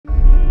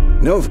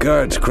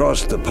Nilfgaard's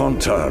crossed the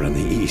Pontar in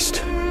the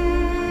east.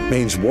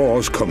 Means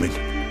war's coming.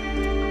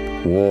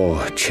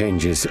 War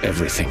changes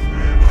everything.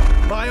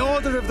 By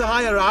order of the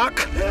Hierarch,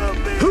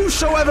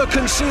 whosoever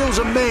conceals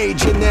a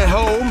mage in their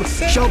home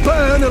shall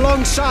burn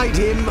alongside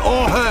him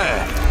or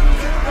her.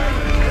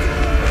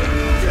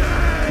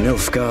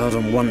 Nilfgaard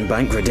on one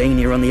bank,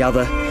 Redania on the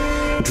other,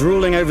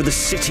 drooling over the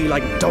city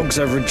like dogs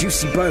over a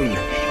juicy bone.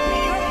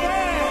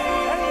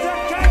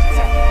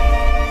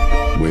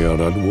 We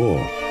are at war,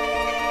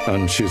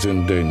 and she's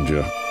in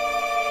danger.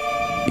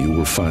 You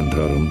will find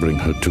her and bring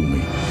her to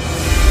me.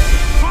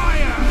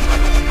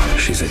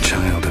 She's a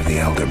child of the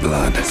Elder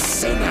Blood.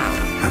 Sinner.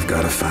 I've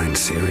got to find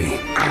Ciri.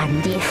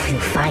 And if you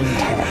find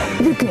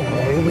her, the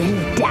girl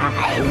will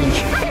die.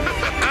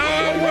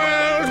 Our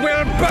world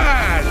will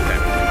burn!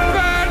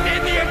 Burn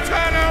in the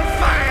eternal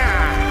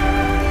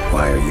fire!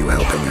 Why are you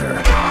helping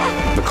her?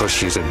 Because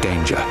she's a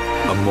danger,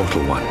 a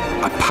mortal one,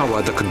 a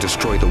power that can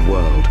destroy the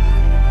world.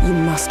 You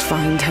must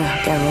find her,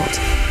 Geralt.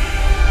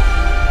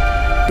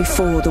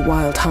 Before the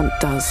Wild Hunt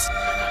does.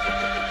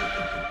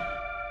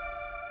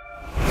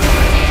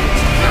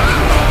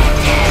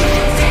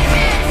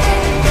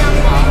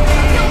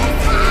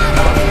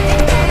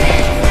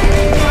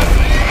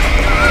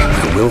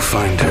 We'll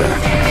find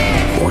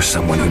her, or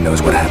someone who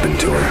knows what happened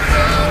to her.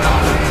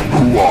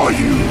 Who are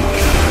you?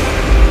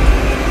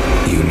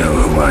 You know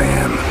who I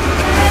am.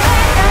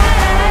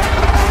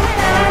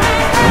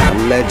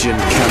 A legend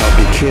cannot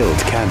be killed,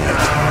 can it?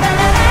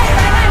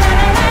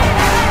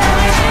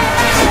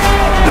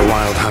 The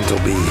Wild Hunt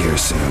will be here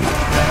soon.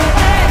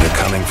 They're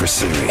coming for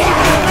Ciri.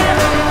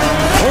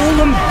 Hold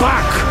them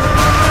back!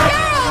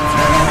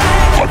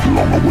 I've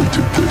long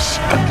awaited this,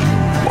 and you,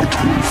 White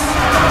Wolf.